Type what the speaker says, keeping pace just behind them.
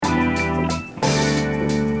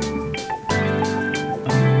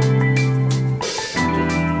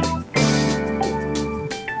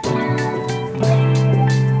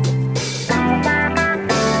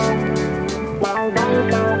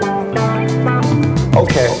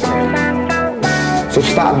So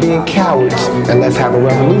stop being cowards and let's have a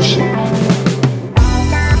revolution.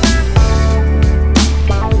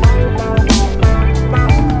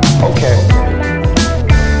 Okay.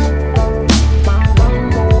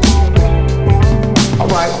 All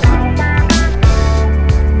right.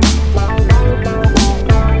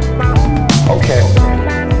 Okay.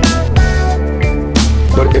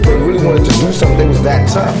 But if they really wanted to do something, it was that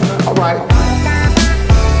tough. All right.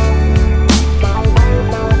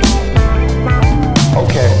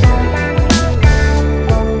 Okay.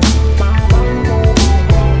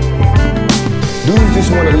 Dudes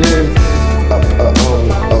just want to live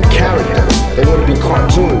a character. They want to be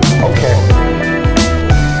cartoons. Okay.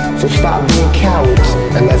 So stop being cowards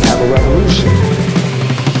and let's have a revolution.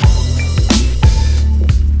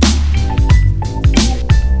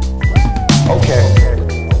 Okay.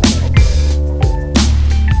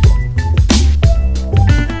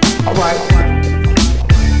 All right.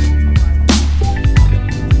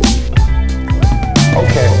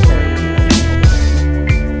 Okay.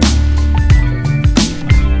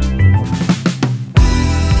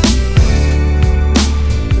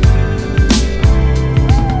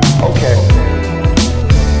 Okay.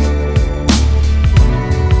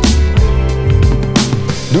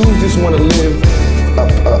 Dudes just want to live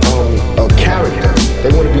a character. They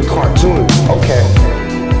want to be cartoons. Okay.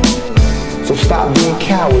 So stop being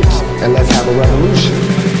cowards and let's have a revolution.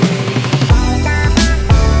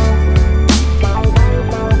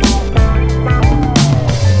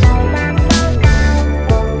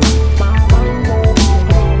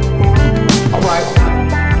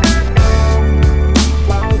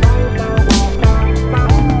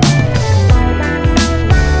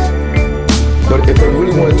 But if they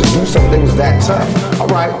really wanted to do something, it was that tough. All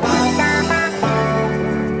right.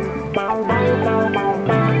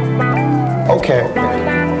 Okay.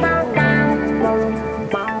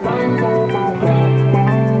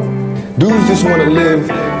 Dudes just want to live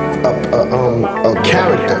a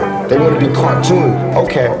character. They want to be cartoons.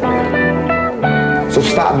 Okay. So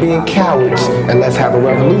stop being cowards and let's have a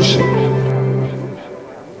revolution.